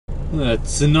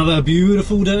It's another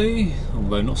beautiful day,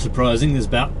 although not surprising. There's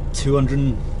about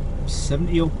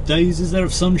 270 odd days, is there,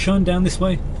 of sunshine down this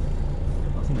way?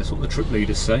 I think that's what the trip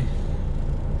leaders say.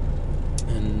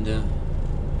 And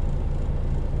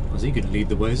is he going to lead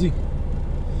the way, is he?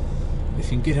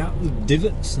 If you can get out the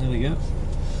divots, there we go.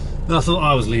 I thought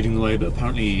I was leading the way, but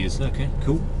apparently he is. Okay,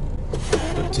 cool.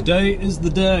 But today is the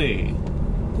day.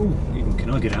 Oh, even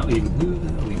can I get out even?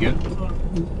 There we go.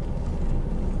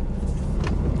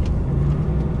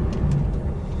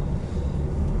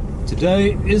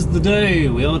 Today is the day.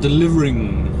 We are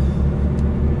delivering,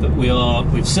 but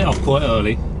we've set off quite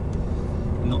early.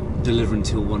 Not delivering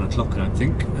till 1 o'clock, I don't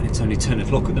think, and it's only 10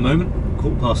 o'clock at the moment,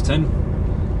 10:15.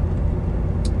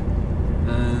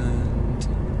 And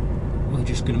we're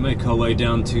just going to make our way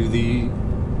down to the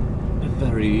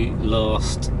very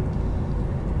last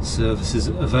services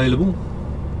available,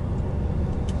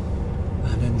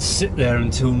 and then sit there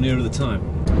until nearer the time.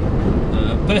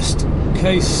 Best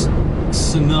case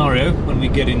scenario when we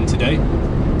get in today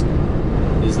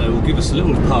is they will give us a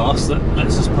little pass that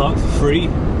lets us park for free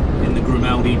in the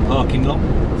Grimaldi parking lot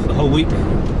for the whole week.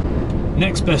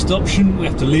 Next best option, we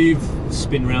have to leave,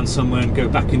 spin around somewhere and go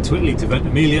back into Italy to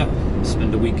Ventimiglia,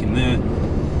 spend a week in there.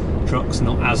 Truck's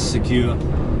not as secure,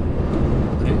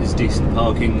 but it is decent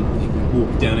parking. You can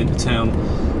walk down into town.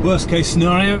 Worst case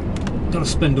scenario, got to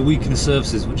spend a week in the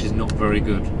services, which is not very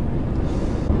good.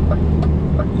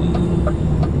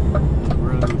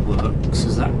 Roadworks,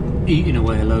 is that eating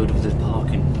away a load of the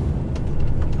parking?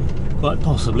 Quite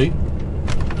possibly.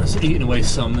 That's eating away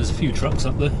some. There's a few trucks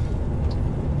up there.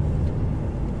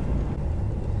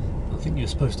 I think you're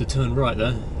supposed to turn right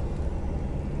there.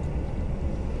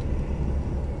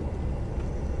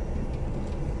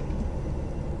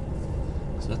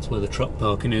 So that's where the truck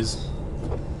parking is.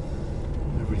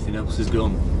 Everything else is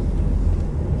gone.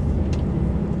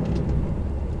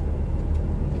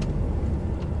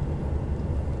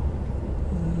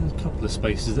 A couple of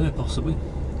spaces there, possibly.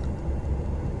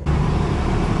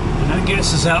 And that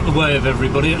gets us out of the way of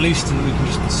everybody, at least, and we can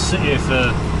just sit here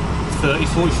for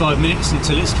 30-45 minutes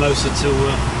until it's closer to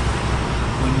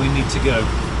when we need to go.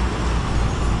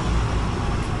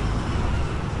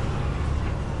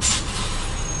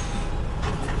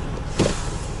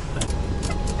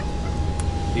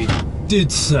 He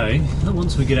did say that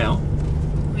once we get out,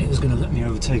 he was going to let me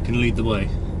overtake and lead the way,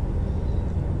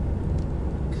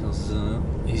 because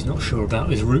he's not sure about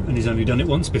his route and he's only done it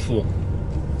once before.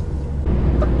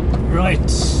 Right,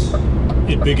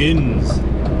 it begins.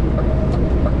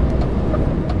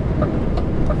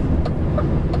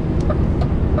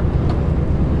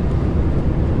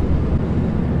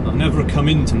 I've never come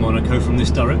into Monaco from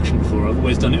this direction before. I've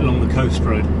always done it along the coast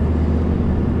road,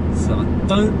 so I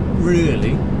don't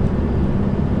really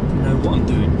know what I'm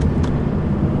doing.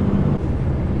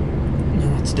 No,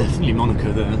 that's definitely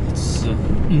Monaco there. It's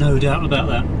no doubt about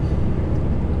that.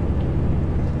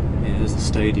 Yeah, there's the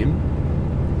stadium.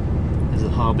 There's the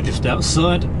harbour just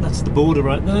outside. That's the border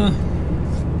right there.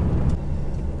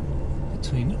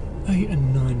 Between 8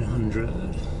 and 900.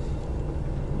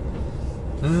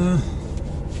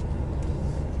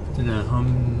 Don't know.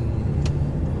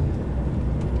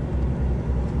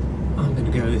 I'm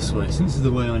going to go this way, since this is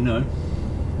the way I know.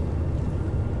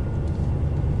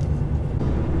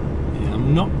 Yeah,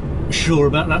 I'm not sure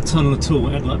about that tunnel at all.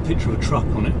 It had like a picture of a truck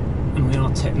on it, and we are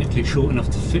technically short enough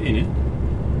to fit in it.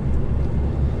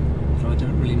 But I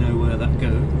don't really know where that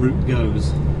route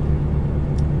goes.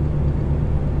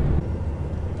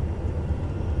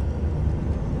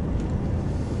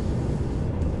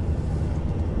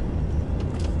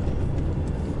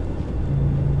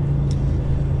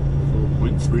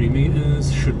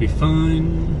 Meters should be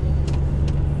fine.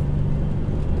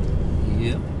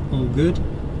 Yep, all good.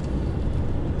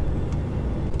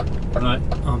 Right,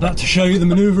 I'm about to show you the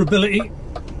manoeuvrability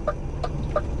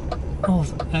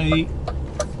of a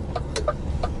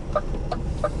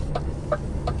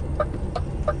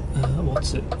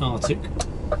what's it? Arctic.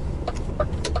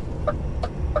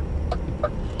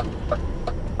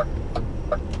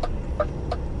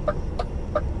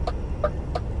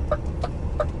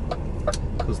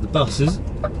 The buses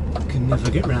can never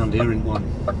get round here in one.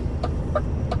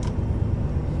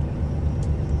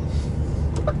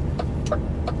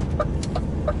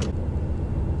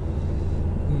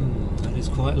 That is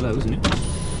quite low, isn't it?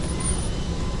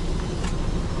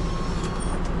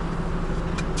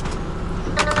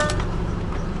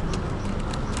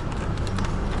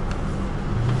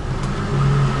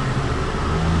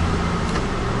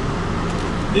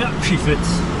 Yeah, she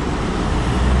fits.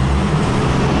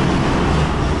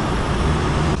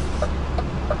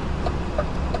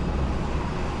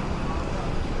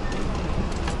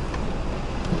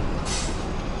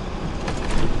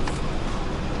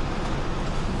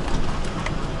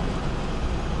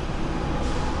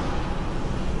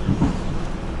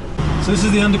 So this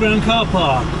is the underground car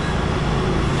park.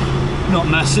 Not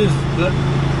massive, but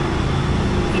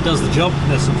it does the job.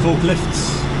 There's some forklifts.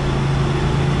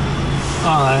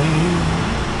 I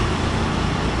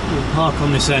will park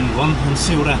on this end one and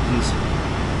see what happens.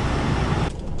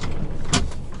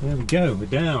 There we go, we're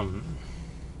down.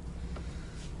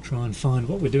 Try and find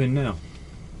what we're doing now.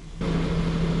 So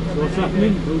what's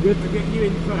happening? All good? We'll get you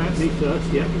in first. Me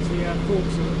first, yeah. Because the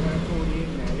forks are already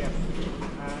in there, yeah.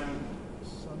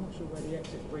 So I'm not sure where the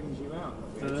exit brings you out.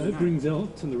 It brings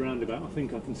out to the roundabout. I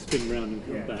think I can spin round and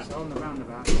come back. So on the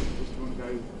roundabout, you just want to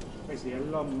go basically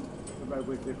along the road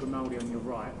with the Grimaldi on your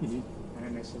right, and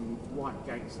then there's some white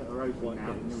gates that are open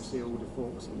now, and you'll see all the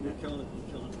forks in there.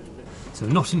 So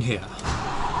not in here.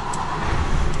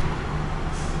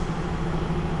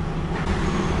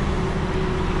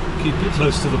 Keep it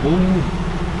close to the wall.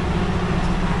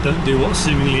 Don't do what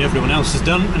seemingly everyone else has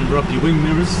done and rub your wing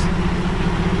mirrors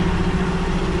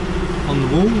on the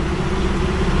wall.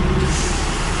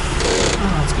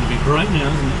 Ah, it's going to be bright now,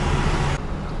 isn't it?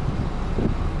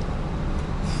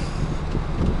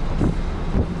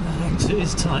 That exit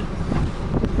is tight.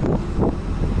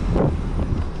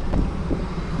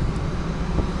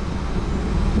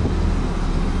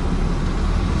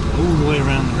 All the way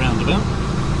around the roundabout.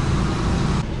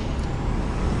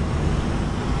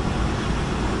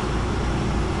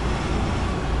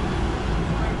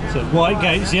 So white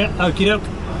gates, yeah, okie doke.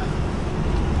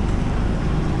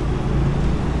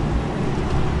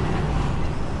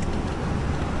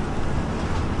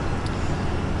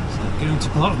 So going to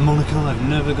part of Monaco I've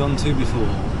never gone to before.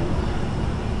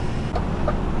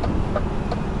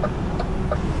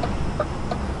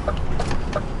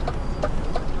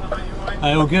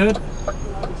 All good?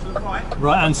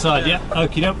 Right hand side, yeah,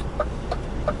 okie doke.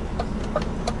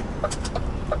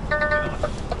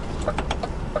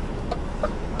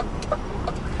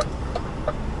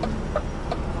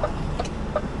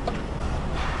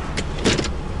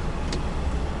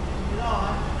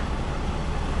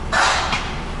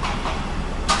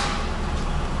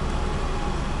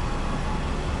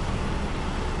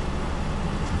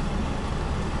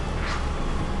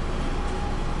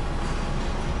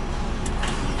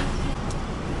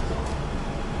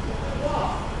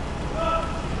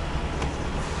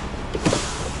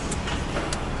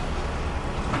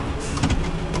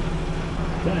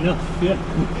 Enough, yeah.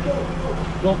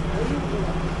 Well,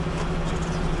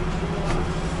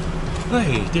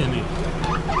 hey, dear me.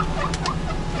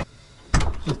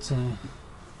 But,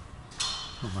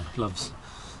 oh my gloves.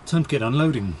 Time to get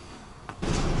unloading.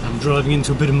 I'm driving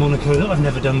into a bit of Monaco that I've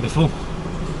never done before.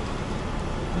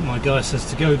 And my guy says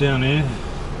to go down here,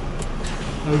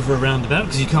 over a roundabout,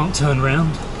 because you can't turn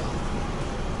around.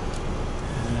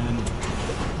 And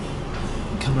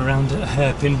come around at a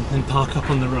hairpin and park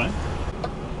up on the right.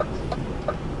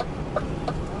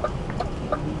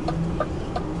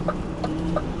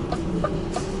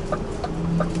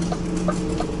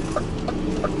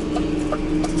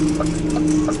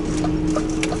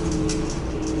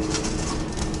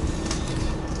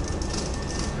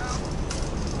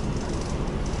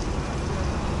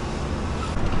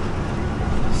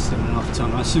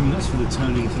 I assume that's for the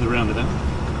turning for the roundabout,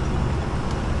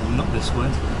 and not this way.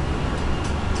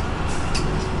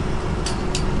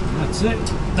 And that's it,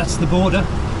 that's the border.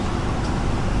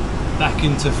 Back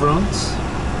into France.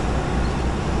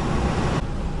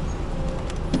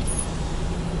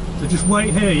 So just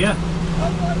wait here, yeah?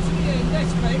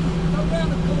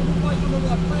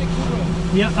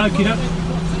 Yeah, okay, no.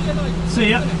 See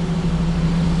ya.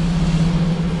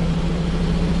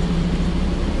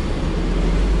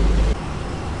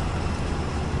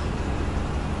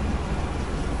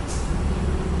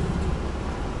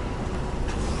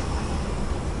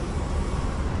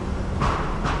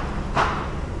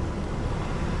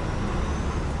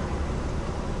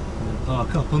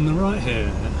 Park up on the right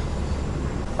here.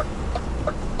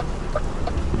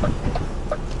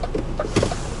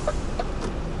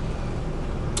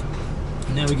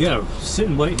 And there we go. Sit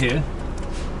and wait here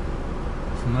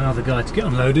for my other guy to get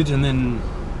unloaded, and then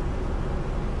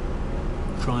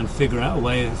try and figure out a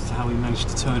way of how he managed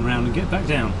to turn around and get back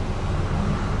down.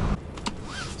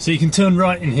 So you can turn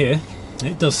right in here.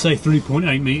 It does say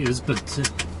 3.8 meters, but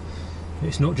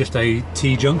it's not just a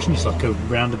T-junction, it's like a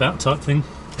roundabout type thing.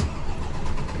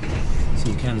 So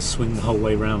you can swing the whole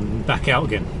way around and back out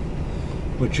again,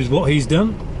 which is what he's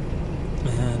done,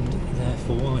 and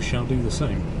therefore I shall do the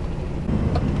same.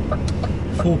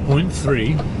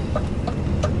 4.3.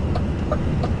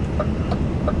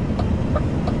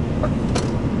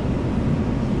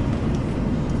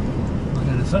 I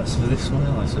don't know if that's for this one.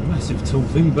 Oh, it's a massive tall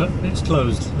thing, but it's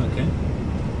closed. Okay.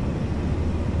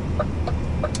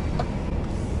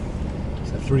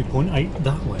 3.8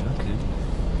 that way, okay.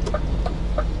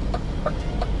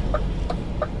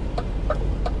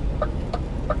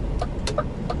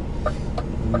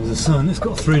 And there's a sign that's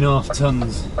got 3.5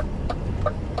 tons.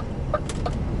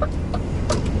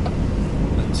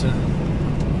 But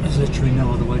there's literally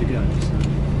no other way to go. So.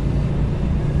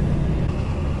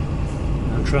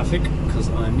 No traffic, because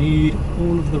I need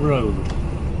all of the road.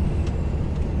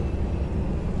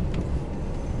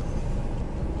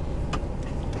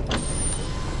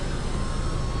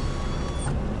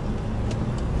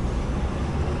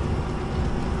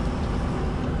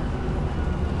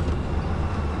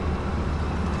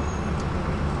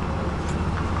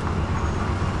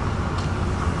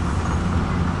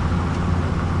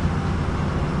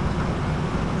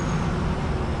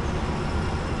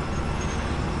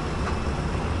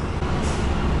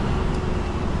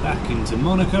 Back into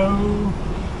Monaco.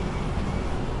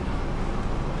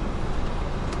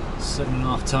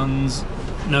 7.5 tons.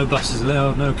 No buses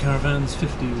allowed, no caravans,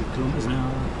 50 kilometres an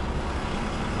hour.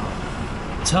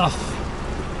 Tough.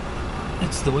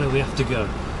 It's the way we have to go.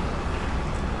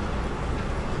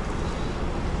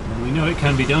 And we know it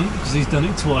can be done because he's done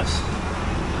it twice.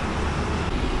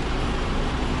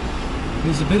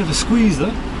 There's a bit of a squeeze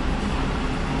though.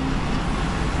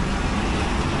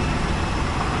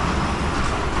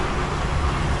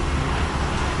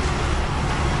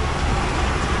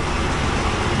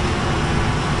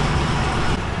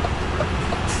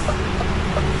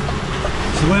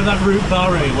 So where that route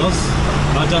barre was,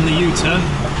 if I'd done the U-turn,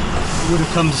 it would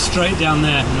have come straight down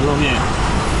there and along here.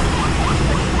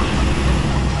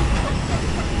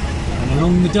 And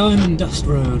along the Diamond Dust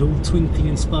Road, all twinkly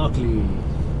and sparkly.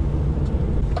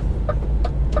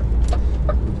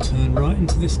 We'll turn right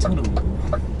into this tunnel.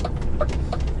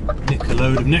 Nick a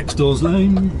load of next door's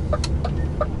lane.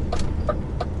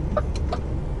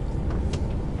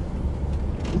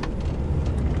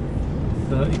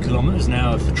 Kilometres an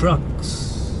hour for trucks.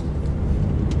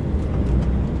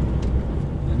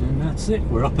 And then that's it,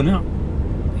 we're up and out.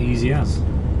 Easy as.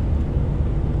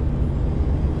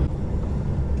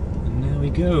 And there we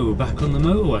go, back on the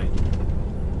motorway.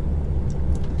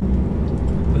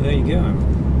 But there you go.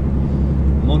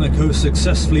 Monaco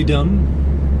successfully done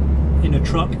in a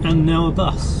truck and now a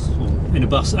bus. Or in a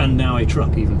bus and now a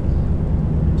truck even.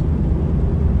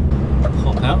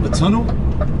 Hop out the tunnel.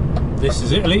 This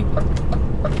is Italy.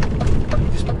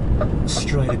 Just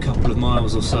strayed a couple of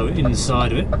miles or so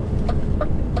inside of it.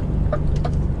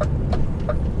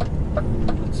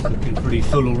 That's looking pretty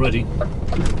full already.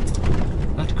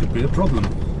 That could be a problem.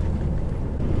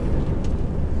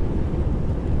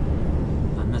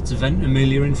 And that's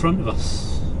Ventimiglia in front of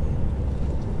us.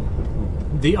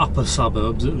 The upper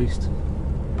suburbs at least.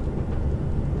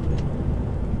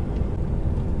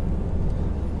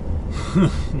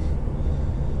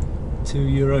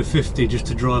 €2.50 just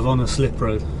to drive on a slip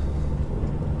road.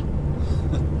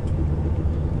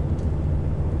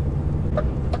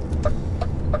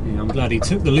 Yeah, I'm glad he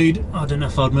took the lead. I don't know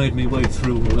if I'd made me way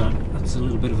through all that. That's a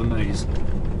little bit of a maze.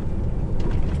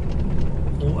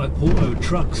 Auto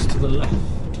trucks to the left.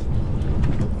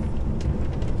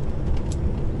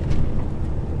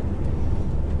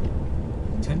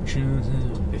 Attention,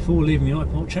 before leaving the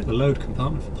airport, check the load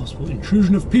compartment for possible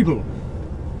intrusion of people.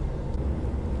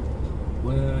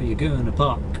 Where are you going to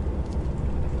park?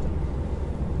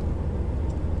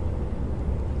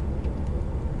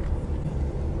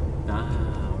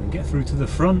 Ah, we can get through to the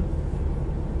front.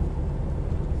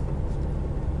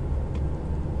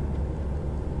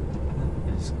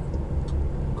 There's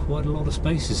quite a lot of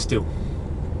spaces still.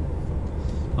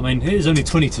 I mean, it is only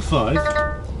 20 to 5,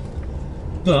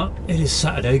 but it is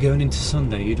Saturday going into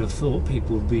Sunday. You'd have thought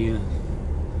people would be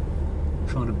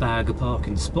trying to bag a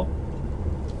parking spot.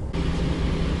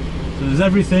 So there's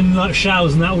everything like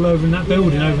showers and that all over in that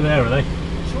building over there, are they? I'm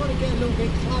trying to get a little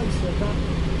bit closer, but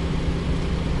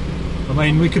I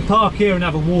mean, we could park here and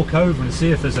have a walk over and see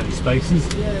if there's any spaces.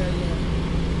 yeah.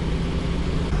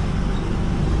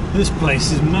 This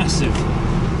place is massive.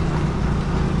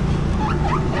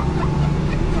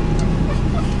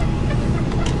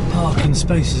 Parking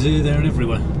spaces here, there and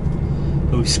everywhere.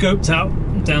 But we scoped out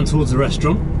down towards the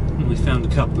restaurant and we found a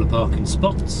couple of parking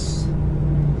spots.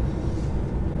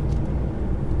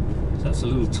 That's a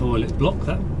little toilet block,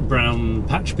 that brown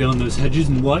patch behind those hedges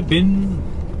and white bin.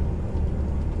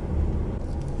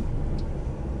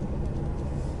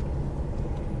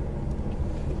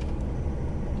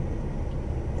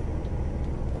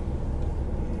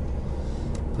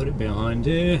 Put it behind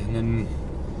here, and then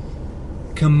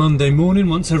come Monday morning,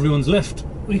 once everyone's left,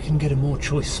 we can get a more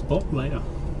choice spot later.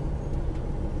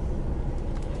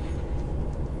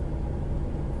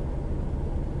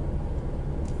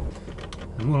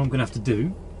 what I'm going to have to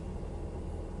do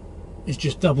is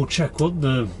just double check what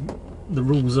the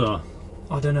rules are.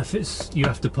 I don't know if it's you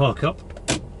have to park up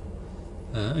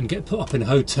and get put up in a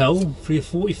hotel for your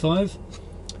 45,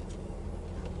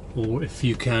 or if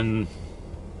you can,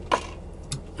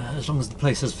 as long as the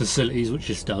place has facilities, which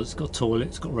it does. It's got a toilet,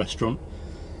 it's got a restaurant,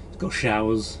 it's got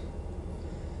showers.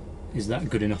 Is that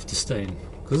good enough to stay in?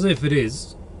 Because if it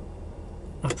is,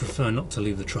 I prefer not to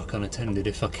leave the truck unattended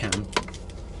if I can.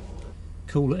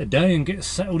 Call it a day and get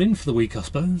settled in for the week, I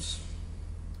suppose.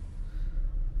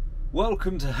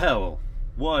 Welcome to hell.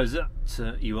 Why is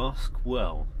that, you ask?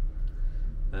 Well,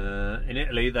 in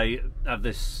Italy they have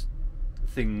this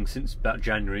thing since about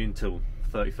January until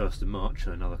 31st of March,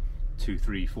 so another 2,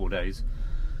 3, 4 days,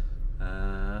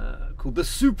 called the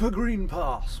Super Green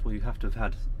Pass, where you have to have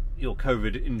had your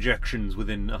COVID injections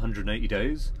within 180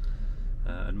 days,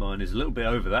 and mine is a little bit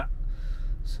over that.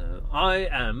 So I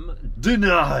am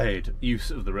denied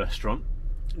use of the restaurant,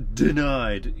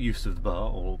 denied use of the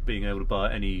bar or being able to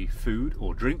buy any food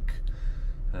or drink,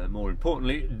 more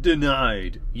importantly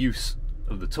denied use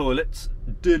of the toilets,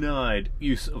 denied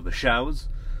use of the showers,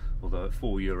 although at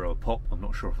 €4 a pop I'm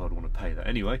not sure if I'd want to pay that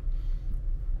anyway.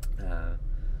 The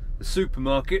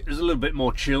supermarket is a little bit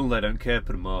more chill, they don't care,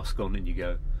 put a mask on and you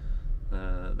go.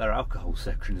 Their alcohol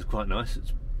section is quite nice,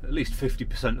 it's at least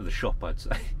 50% of the shop I'd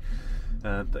say.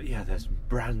 But yeah, there's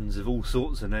brands of all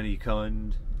sorts and any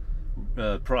kind,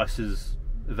 prices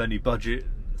of any budget,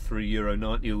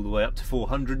 €3.90 all the way up to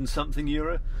 400 and something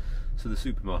euro. So the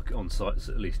supermarket on site is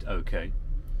at least okay.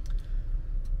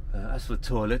 As for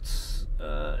toilets,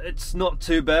 it's not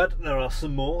too bad. There are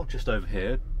some more just over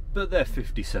here, but they're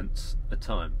 50 cents a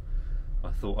time. I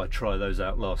thought I'd try those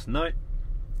out last night.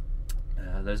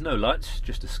 There's no lights,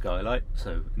 just a skylight,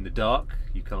 so in the dark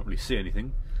you can't really see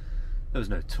anything. There was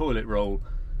no toilet roll,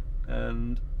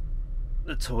 and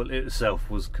the toilet itself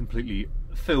was completely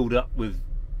filled up with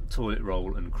toilet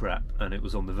roll and crap, and it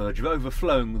was on the verge of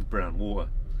overflowing with brown water.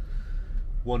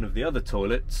 One of the other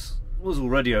toilets was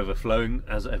already overflowing,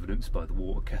 as evidenced by the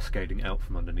water cascading out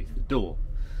from underneath the door.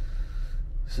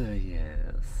 So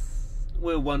yes,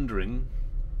 we're wondering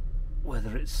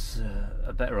whether it's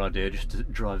a better idea just to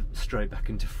drive straight back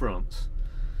into France,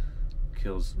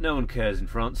 because no one cares in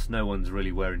France, no one's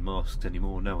really wearing masks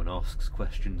anymore, no one asks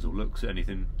questions or looks at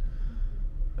anything.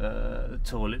 The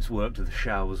toilets worked, the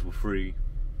showers were free,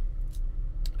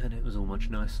 and it was all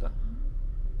much nicer.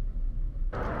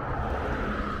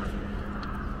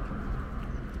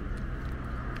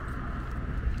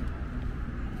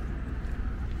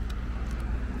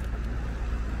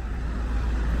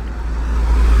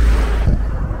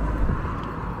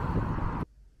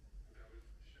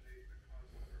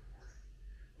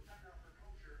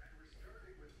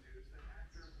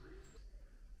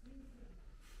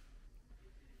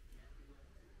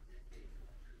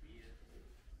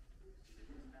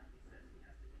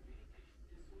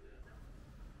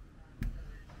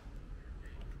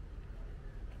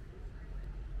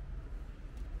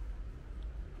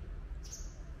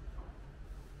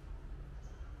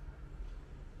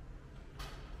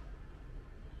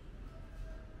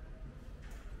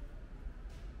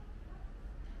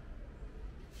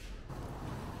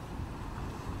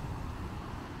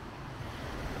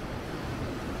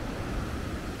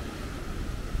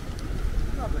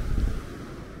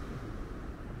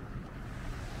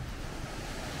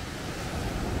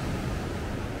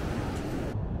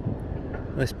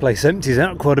 This place empties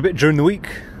out quite a bit during the week.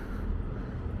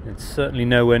 It's certainly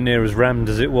nowhere near as rammed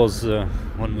as it was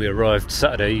when we arrived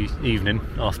Saturday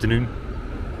afternoon.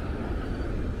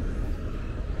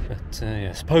 But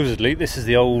yeah, supposedly this is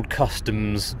the old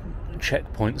customs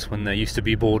checkpoints when there used to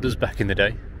be borders back in the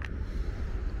day.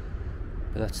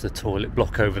 But that's the toilet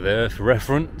block over there for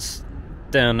reference.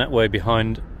 Down that way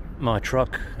behind my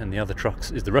truck and the other trucks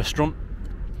is the restaurant.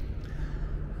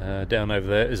 Down over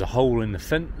there is a hole in the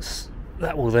fence.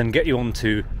 That will then get you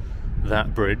onto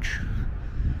that bridge.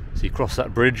 So you cross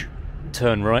that bridge,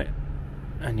 turn right,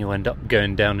 and you end up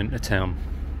going down into town.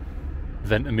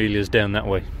 Ventimiglia's down that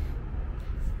way.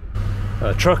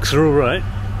 Trucks are alright.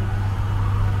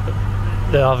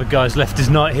 The other guy's left his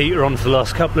night heater on for the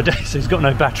last couple of days, so he's got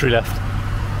no battery left.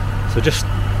 So just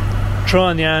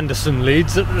trying the Anderson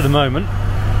leads at the moment.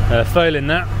 Failing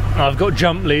that, I've got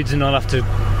jump leads and I'll have to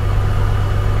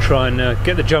try and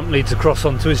get the jump leads across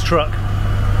onto his truck.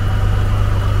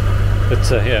 But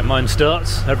yeah, mine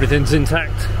starts, everything's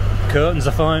intact, curtains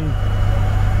are fine,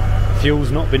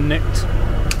 fuel's not been nicked.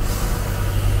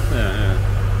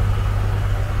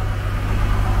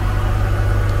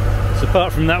 So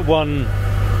apart from that one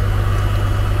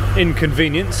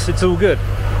inconvenience, it's all good.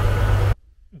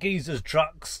 Geezer's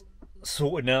trucks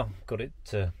sorted now, got it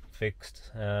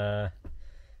fixed. Yeah,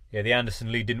 the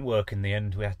Anderson lead didn't work in the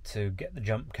end. We had to get the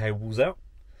jump cables out,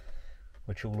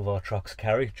 which all of our trucks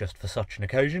carry just for such an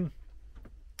occasion,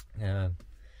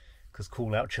 because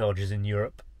call-out charges in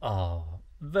Europe are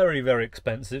very, very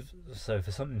expensive. So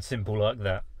for something simple like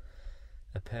that,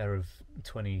 a pair of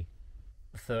 20-30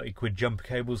 quid jumper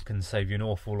cables can save you an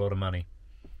awful lot of money.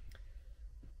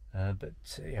 But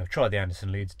tried the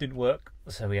Anderson leads, didn't work,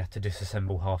 so we had to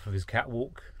disassemble half of his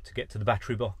catwalk to get to the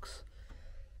battery box.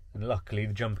 And luckily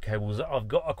the jumper cables that I've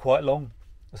got are quite long,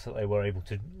 so they were able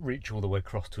to reach all the way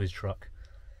across to his truck.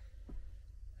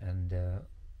 And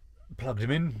plugged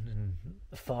him in and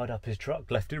fired up his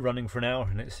truck, left it running for an hour,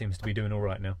 and it seems to be doing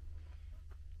alright now.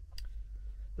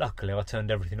 Luckily I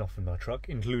turned everything off in my truck,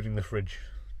 including the fridge,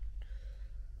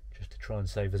 just to try and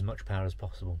save as much power as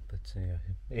possible. But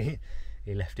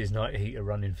he left his night heater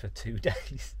running for 2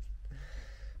 days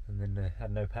and then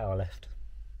had no power left.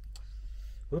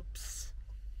 Whoops.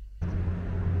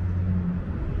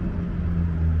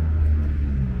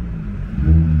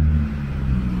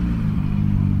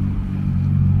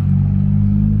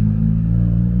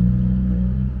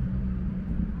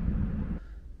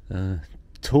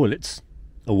 Toilets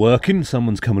are working.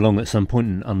 Someone's come along at some point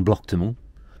and unblocked them all.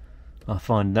 I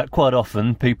find that quite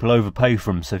often people overpay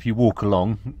for them, so if you walk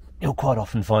along you'll quite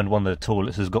often find one of the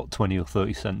toilets has got 20 or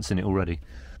 30 cents in it already.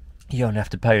 You only have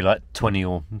to pay like 20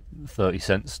 or 30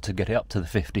 cents to get it up to the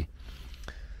 50.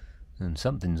 And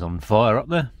something's on fire up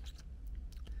there.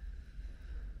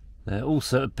 There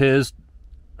also appears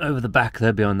over the back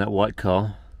there behind that white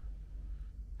car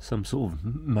some sort of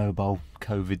mobile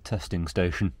COVID testing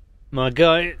station. My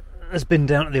guy has been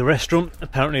down at the restaurant.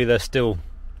 Apparently they're still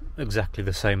exactly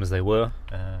the same as they were.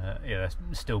 They're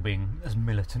still being as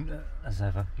militant as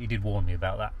ever. He did warn me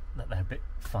about that they're a bit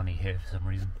funny here for some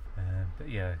reason. But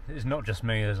yeah, it's not just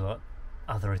me, there's like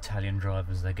other Italian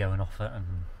drivers they're going off at and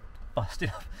busted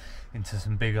up into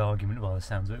some big argument by the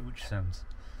sounds of it, which sounds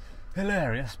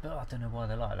hilarious, but I don't know why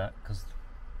they're like that, because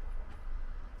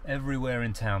everywhere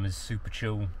in town is super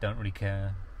chill, don't really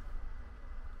care.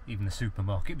 Even the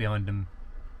supermarket behind them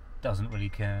doesn't really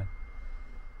care.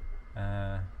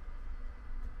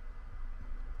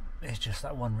 It's just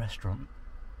that one restaurant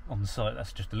on the site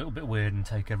that's just a little bit weird and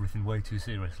take everything way too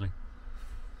seriously.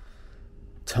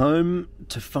 Time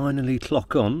to finally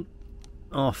clock on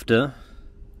after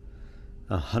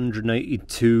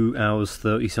 182 hours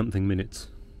 30 something minutes.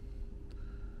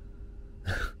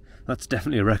 That's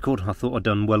definitely a record. I thought I'd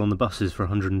done well on the buses for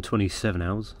 127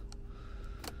 hours.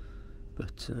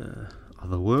 But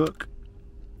other work.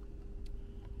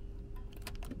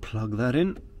 Plug that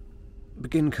in.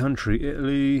 Begin country,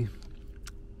 Italy.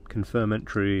 Confirm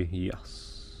entry,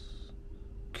 yes.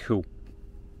 Cool.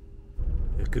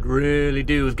 It could really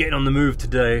do with getting on the move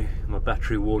today. My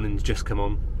battery warning's just come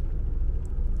on.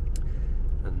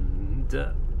 And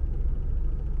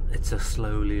it's a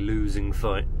slowly losing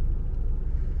fight.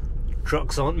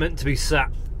 Trucks aren't meant to be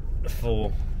sat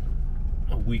for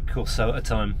a week or so at a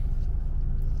time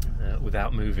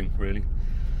without moving, really.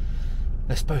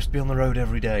 They're supposed to be on the road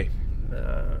every day.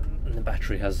 And the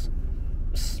battery has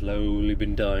slowly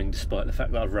been dying, despite the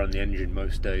fact that I've run the engine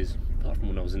most days, apart from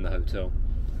when I was in the hotel.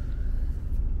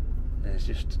 There's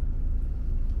just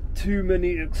too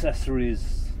many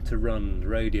accessories to run: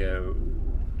 radio,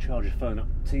 charge your phone up,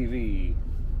 TV,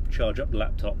 charge up the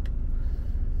laptop,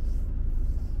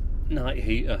 night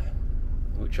heater,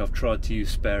 which I've tried to use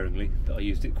sparingly, but I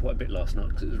used it quite a bit last night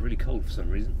because it was really cold for some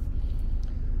reason.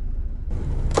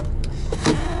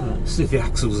 Right, see if the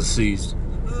axles are seized.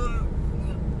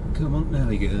 Come on, there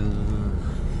we go.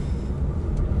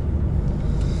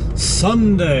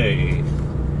 Sunday!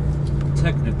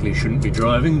 Technically shouldn't be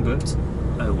driving, but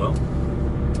oh well.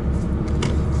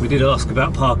 We did ask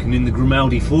about parking in the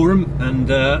Grimaldi Forum, and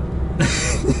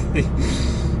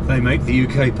they make the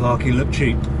UK parking look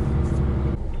cheap.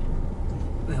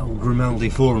 The old Grimaldi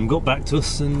Forum got back to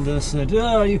us and said,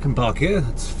 "Oh, you can park here.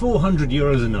 It's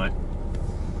 €400 a night."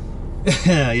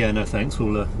 Yeah, no thanks.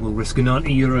 We'll risk a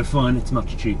 €90 fine. It's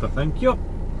much cheaper, thank you.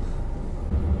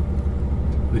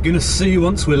 We're going to see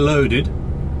once we're loaded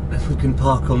if we can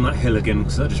park on that hill again,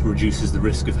 because that just reduces the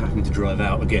risk of having to drive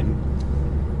out again.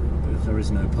 But if there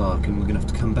is no parking, we're going to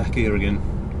have to come back here again.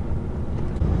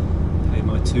 Pay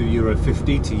my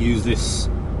 €2.50 to use this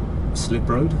slip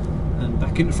road and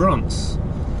back into France,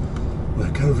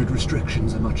 where COVID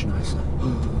restrictions are much nicer.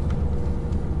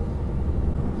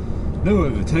 No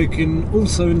overtaking,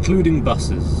 also including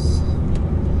buses.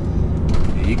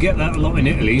 You get that a lot in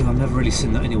Italy. I've never really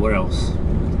seen that anywhere else.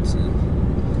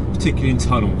 Particularly in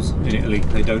tunnels in Italy,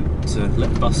 they don't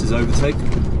let buses overtake.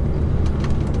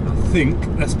 I think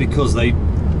that's because the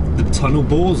tunnel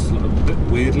bores are a bit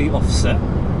weirdly offset.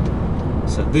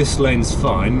 So this lane's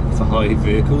fine for high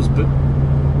vehicles, but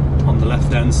on the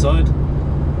left hand side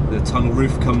the tunnel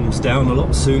roof comes down a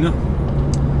lot sooner.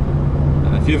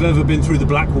 If you've ever been through the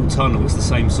Blackwall Tunnel, it's the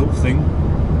same sort of thing.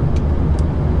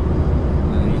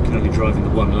 You can only drive in the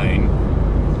one lane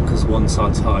because one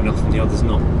side's high enough and the other's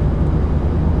not.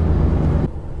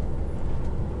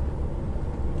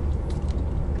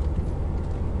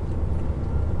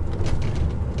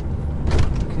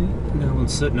 Okay, no one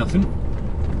said nothing.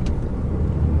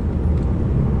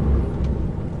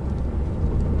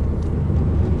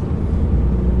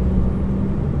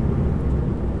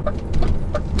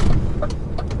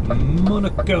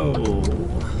 Monaco.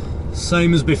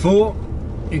 Same as before.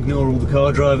 Ignore all the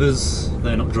car drivers.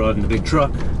 They're not driving the big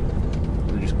truck.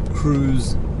 They just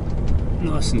cruise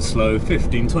nice and slow,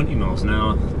 15-20 miles an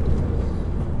hour.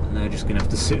 And they're just going to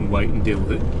have to sit and wait and deal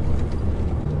with it.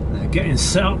 They're getting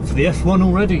set up for the F1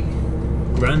 already.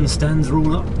 Grandstands are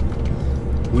all up.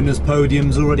 Winners'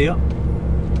 podium's already up.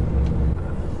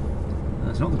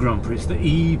 That's not the Grand Prix, it's the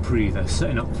E-Prix they're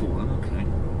setting up for them. Okay.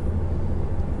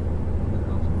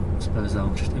 I suppose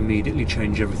I'll just immediately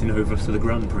change everything over to the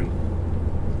Grand Prix.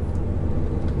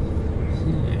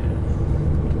 Yeah.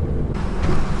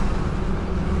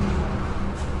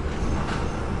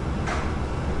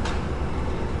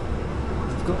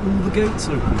 I've got all the gates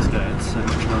open today, it's so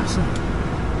much nicer.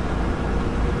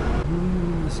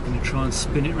 He's going to try and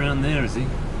spin it round there, is he?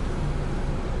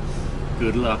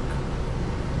 Good luck.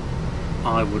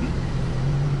 I wouldn't.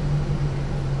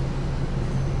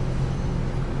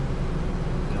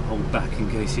 Hold back in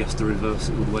case he has to reverse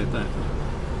it all the way back.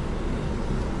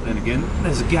 Then again,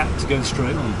 there's a gap to go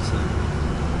straight on, so.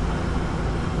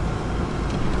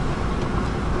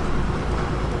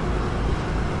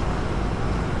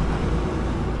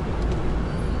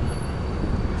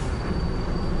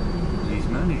 He's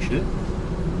managed it.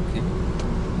 Okay.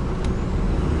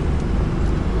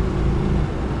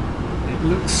 It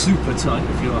looks super tight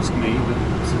if you ask me, but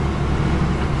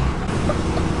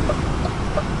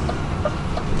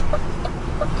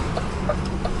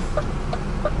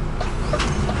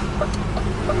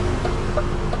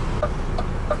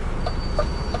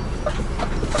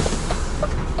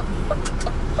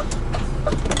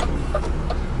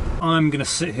I'm going to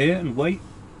sit here and wait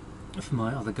for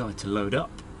my other guy to load up,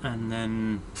 and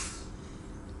then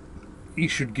he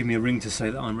should give me a ring to say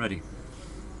that I'm ready.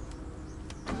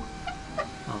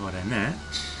 Other than that,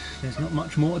 there's not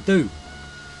much more to do.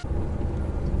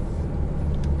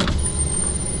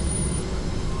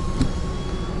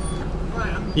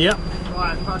 Yep.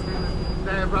 Right,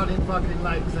 they're running fucking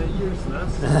late, they're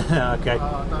useless. Okay.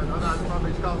 I know the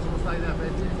rubbish cars will stay there, but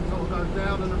if you sort of go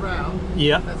down and around,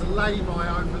 Yeah. there's a lay-by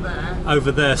over there.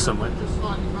 Over there somewhere. Just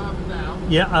slightly further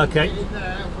down. Yeah, okay. Get in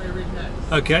there, we're in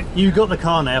next. Okay, you got the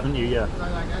carnet, haven't you? Yeah.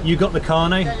 You got the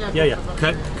carnet? Yeah.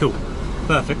 Okay, cool.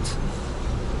 Perfect.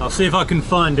 I'll see if I can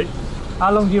find it.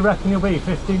 How long do you reckon you'll be?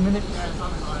 15 minutes? Yeah,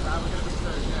 something like that. We're going to be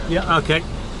soon, yeah. Yeah, okay.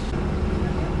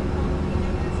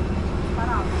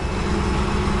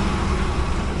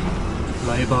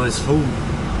 Lay-by's full.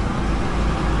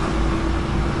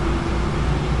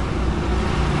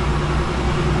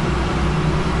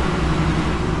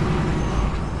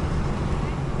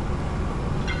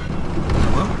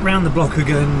 Well, round the block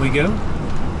again we go.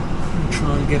 And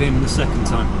try and get in the second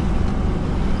time.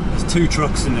 There's 2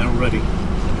 trucks in there already.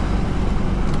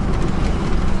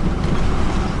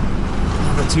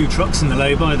 Another 2 trucks in the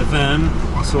lay-by, the van.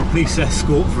 I saw a police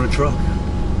escort for a truck.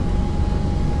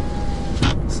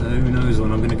 So who knows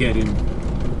when I'm going to get in.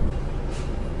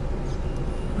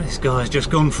 This guy's just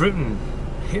gone for it and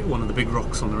hit one of the big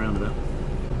rocks on the roundabout.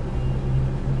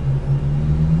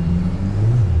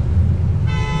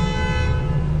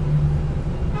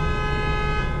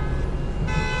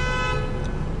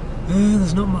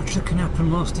 There's not much that can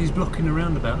happen whilst he's blocking a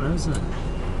roundabout now, is there?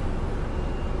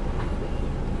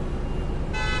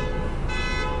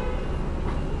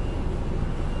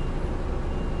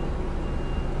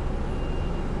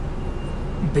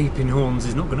 Beeping horns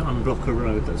is not going to unblock a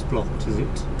road that's blocked, is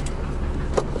it?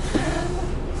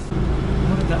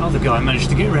 How did that other guy manage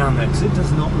to get around there? Because it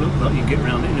does not look like you get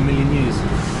around it in a million years.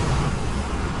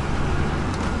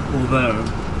 Although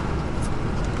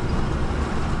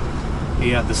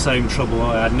he had the same trouble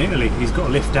I had in Italy. He's got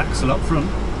a lift axle up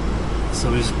front,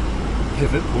 so his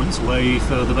pivot point's way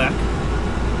further back.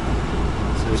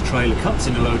 So his trailer cuts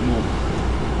in a load more.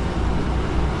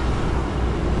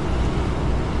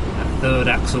 Third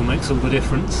axle makes all the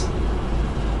difference.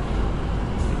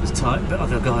 It was tight, but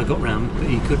other guy got round, but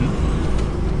he couldn't.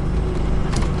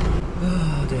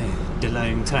 Oh dear, delay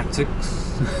delaying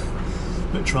tactics,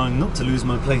 but trying not to lose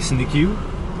my place in the queue.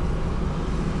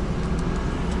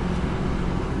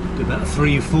 Do about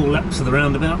 3-4 laps of the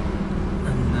roundabout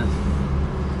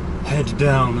and head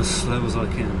down as slow as I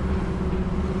can.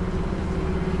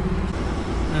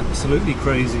 Absolutely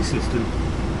crazy system.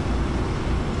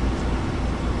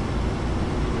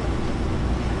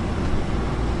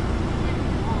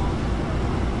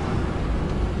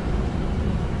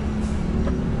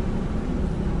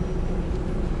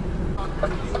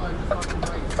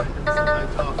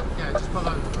 Yeah, just pull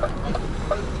over.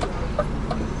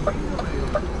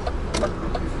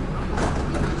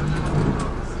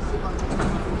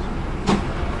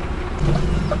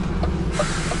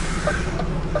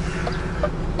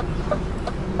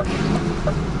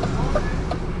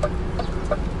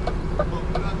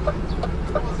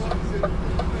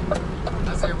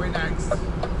 That's it, we're next.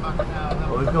 Fucking hell.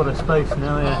 Well, we've got a space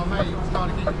now, yeah. Oh mate, you was trying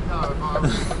to get your car if I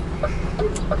was...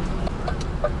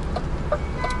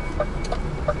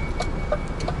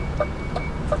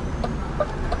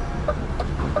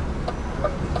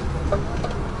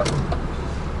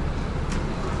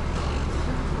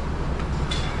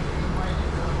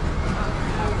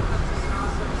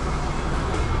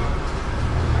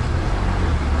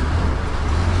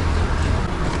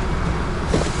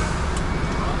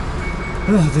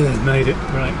 Oh, they've made it.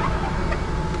 Right.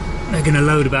 They're going to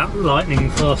load about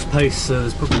lightning fast pace, so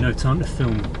there's probably no time to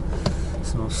film.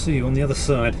 So I'll see you on the other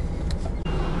side.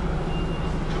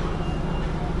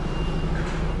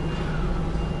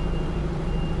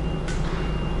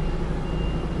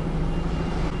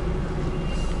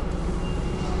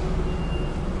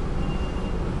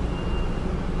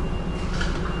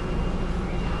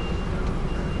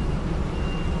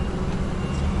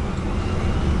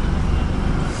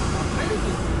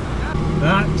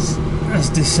 That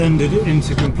has descended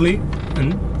into complete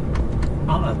and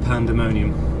utter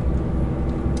pandemonium.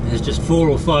 There's just 4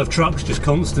 or 5 trucks just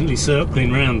constantly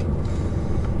circling round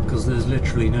because there's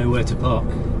literally nowhere to park.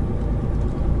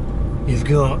 You've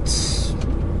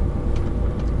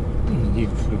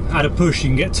at a push you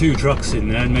can get 2 trucks in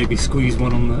there and maybe squeeze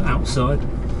one on the outside,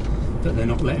 but they're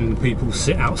not letting people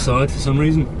sit outside for some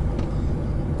reason.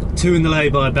 2 in the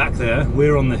lay-by back there,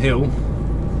 we're on the hill.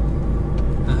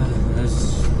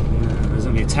 There's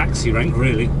only a taxi rank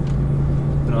really,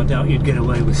 but I doubt you'd get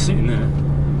away with sitting there.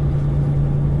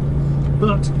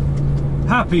 But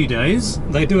happy days,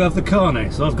 they do have the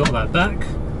carnet, so I've got that back.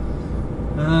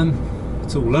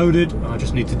 It's all loaded. I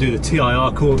just need to do the TIR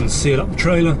cord and seal up the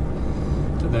trailer,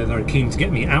 but they're very keen to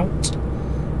get me out.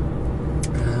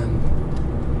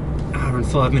 Hour and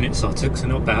 5 minutes I took, so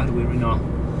not bad. We're in our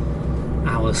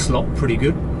hour slot, pretty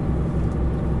good.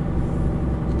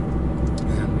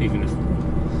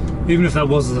 Even if that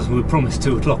was, we were promised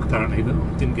 2 o'clock apparently, but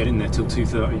didn't get in there till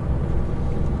 2:30.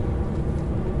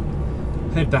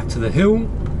 Head back to the hill,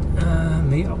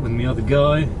 meet up with my other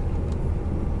guy,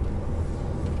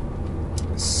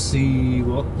 see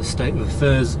what the state of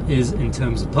affairs is in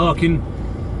terms of parking,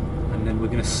 and then we're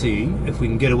going to see if we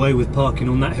can get away with parking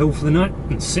on that hill for the night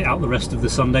and sit out the rest of the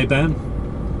Sunday ban.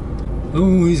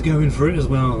 Oh, he's going for it as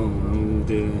well. Oh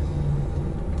dear.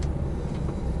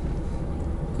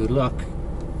 Good luck.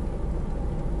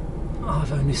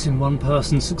 I've only seen one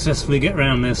person successfully get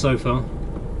round there so far.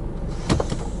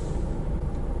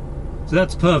 So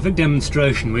that's a perfect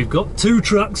demonstration. We've got 2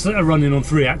 trucks that are running on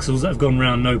 3 axles that have gone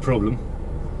round no problem,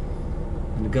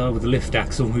 and a guy with a lift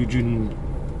axle who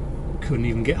couldn't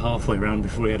even get halfway round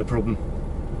before he had a problem.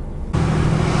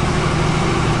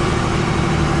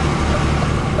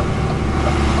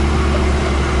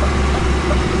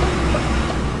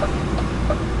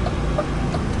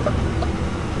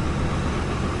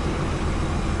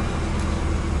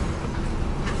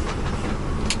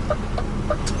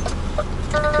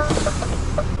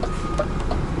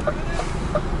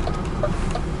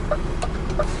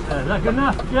 Is that good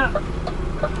enough? Yeah.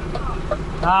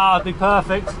 Ah, it'd be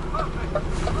perfect. So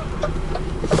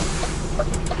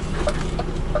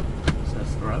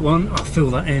that's the right one. I'll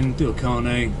fill that in, do a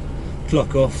carnet,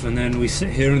 clock off, and then we sit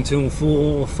here until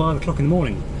 4 or 5 o'clock in the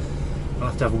morning. I'll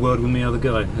have to have a word with my other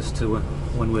guy as to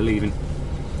when we're leaving.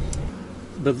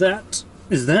 But that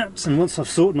is that, and once I've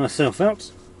sorted myself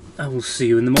out, I will see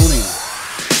you in the morning.